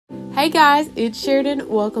Hey guys, it's Sheridan.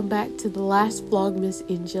 Welcome back to the last Vlogmas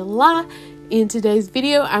in July. In today's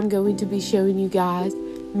video, I'm going to be showing you guys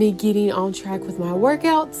me getting on track with my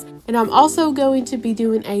workouts. And I'm also going to be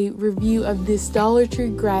doing a review of this Dollar Tree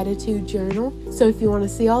gratitude journal. So if you want to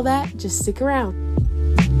see all that, just stick around.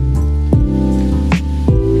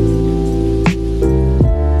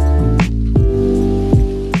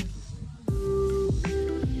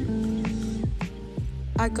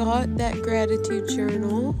 I got that gratitude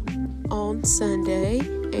journal on Sunday,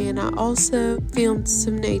 and I also filmed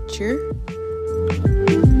some nature.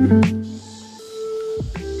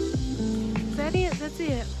 Is that it? That's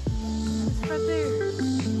it. It's right there.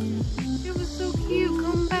 It was so cute.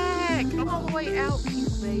 Come back. I'm all the way out,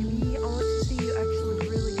 cute baby. I want to see you actually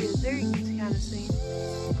really good. There you can kind of see.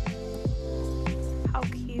 How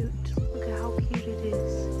cute. Look at how cute it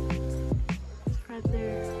is. It's right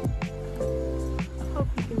there. I hope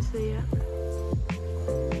you can see it.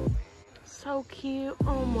 So cute.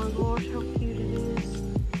 Oh my gosh, how cute it is.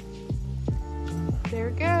 There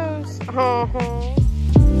it goes. Oh,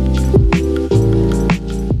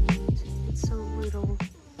 it's so little.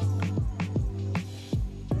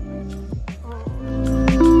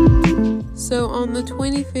 Oh. So on the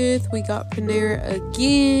 25th, we got Panera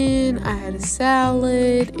again. I had a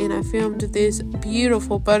salad and I filmed this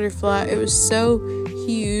beautiful butterfly. It was so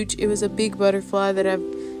huge. It was a big butterfly that I've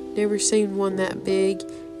never seen one that big.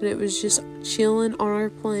 And it was just chilling on our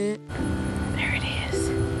plant. There it is.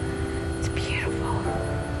 It's beautiful.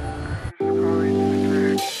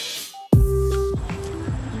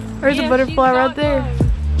 There's a butterfly right there.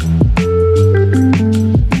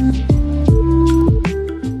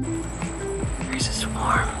 There's a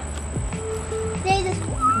swarm. There's a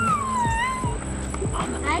swarm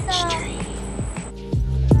On the peach tree.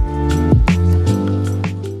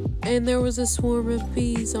 And there was a swarm of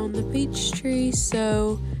bees on the peach tree,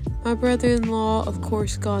 so my brother-in-law, of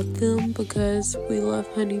course, got them because we love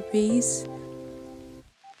honeybees.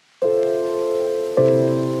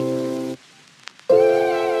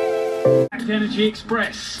 Energy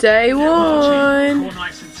Express. Day one.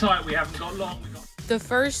 Nice and tight. We haven't got long. The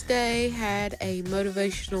first day had a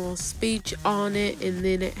motivational speech on it, and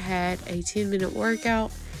then it had a 10-minute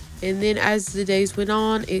workout. And then as the days went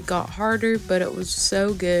on, it got harder, but it was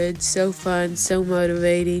so good, so fun, so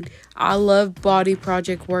motivating. I love body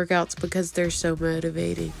project workouts because they're so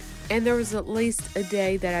motivating. And there was at least a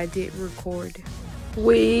day that I didn't record.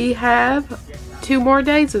 We have 2 more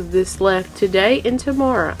days of this left, today and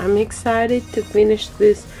tomorrow. I'm excited to finish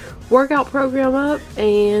this workout program up,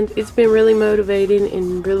 and it's been really motivating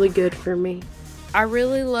and really good for me. I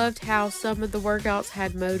really loved how some of the workouts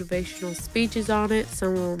had motivational speeches on it,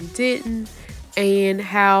 some of them didn't, and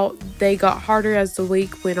how they got harder as the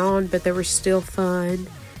week went on, but they were still fun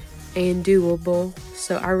and doable.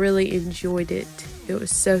 So I really enjoyed it. It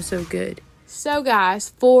was so good. So guys,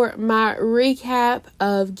 for my recap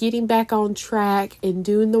of getting back on track and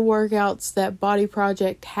doing the workouts that Body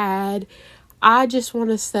Project had, I just want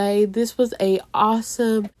to say this was an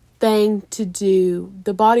awesome thing to do.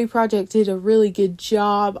 The Body Project did a really good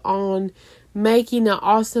job on making an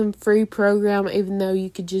awesome free program, even though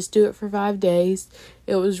you could just do it for 5 days.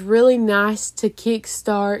 It was really nice to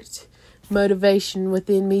kickstart motivation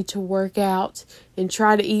within me to work out and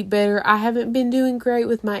try to eat better. I haven't been doing great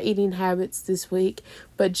with my eating habits this week,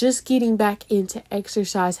 but just getting back into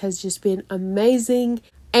exercise has just been amazing.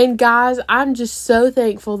 And guys, I'm just so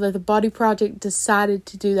thankful that the Body Project decided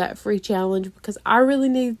to do that free challenge because I really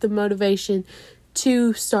needed the motivation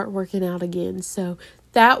to start working out again. So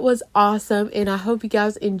that was awesome, and I hope you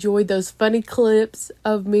guys enjoyed those funny clips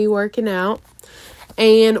of me working out.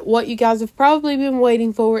 And what you guys have probably been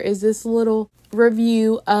waiting for is this little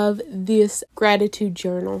review of this gratitude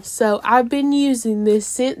journal. So I've been using this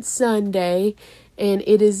since Sunday, and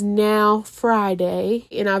it is now Friday,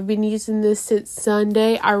 and I've been using this since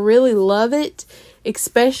Sunday. I really love it,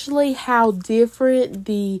 especially how different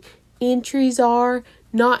the entries are.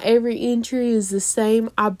 Not every entry is the same.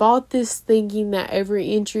 I bought this thinking that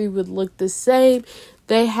every entry would look the same.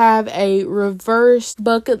 They have a reverse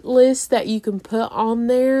bucket list that you can put on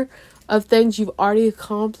there of things you've already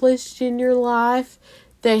accomplished in your life.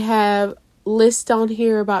 They have lists on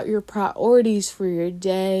here about your priorities for your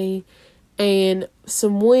day and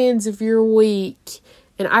some wins of your week.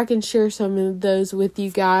 And I can share some of those with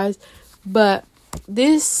you guys. But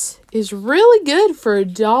this is really good for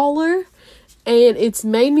 $1. And it's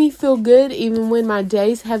made me feel good even when my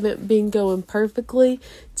days haven't been going perfectly.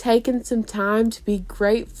 Taking some time to be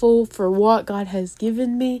grateful for what God has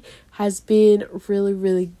given me has been really,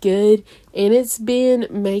 really good, and it's been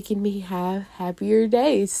making me have happier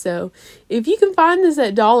days. So if you can find this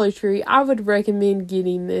at Dollar Tree, I would recommend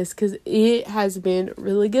getting this because it has been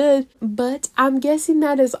really good. But I'm guessing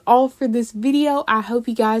that is all for this video. I hope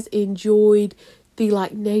you guys enjoyed the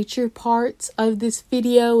nature parts of this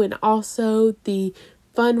video and also the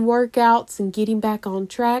fun workouts and getting back on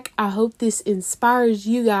track. I hope this inspires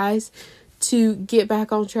you guys to get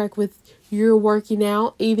back on track with your working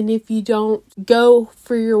out, even if you don't go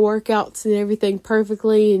for your workouts and everything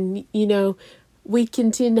perfectly. And we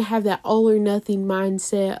can tend to have that all or nothing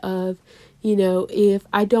mindset of, if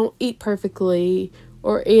I don't eat perfectly,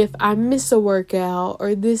 or if I miss a workout,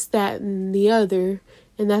 or this, that, and the other.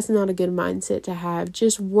 And that's not a good mindset to have.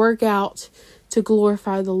 Just work out to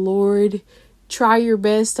glorify the Lord. Try your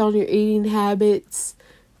best on your eating habits.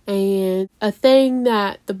 And a thing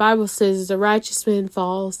that the Bible says is a righteous man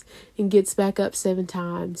falls and gets back up 7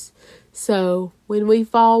 times. So when we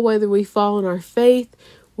fall, whether we fall in our faith,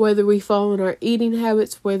 whether we fall in our eating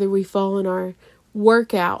habits, whether we fall in our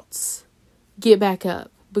workouts, get back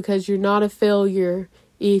up, because you're not a failure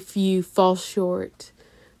if you fall short.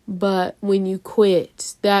 But when you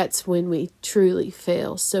quit, that's when we truly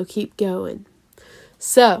fail. So keep going.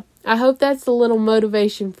 So I hope that's a little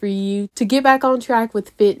motivation for you to get back on track with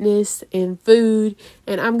fitness and food.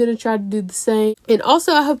 And I'm going to try to do the same. And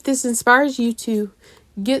also, I hope this inspires you to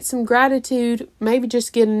get some gratitude. Maybe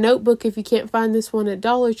just get a notebook if you can't find this one at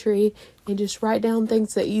Dollar Tree, and just write down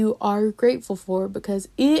things that you are grateful for, because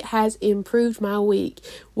it has improved my week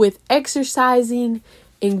with exercising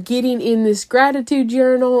and getting in this gratitude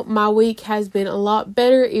journal. My week has been a lot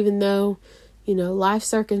better, even though life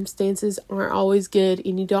circumstances aren't always good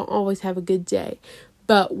and you don't always have a good day.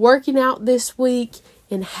 But working out this week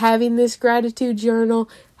and having this gratitude journal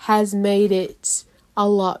has made it a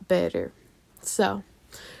lot better. So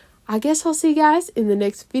I guess I'll see you guys in the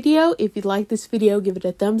next video. If you like this video, give it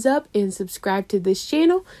a thumbs up and subscribe to this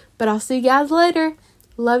channel. But I'll see you guys later.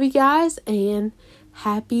 Love you guys, and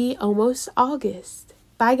happy almost August.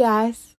 Bye, guys.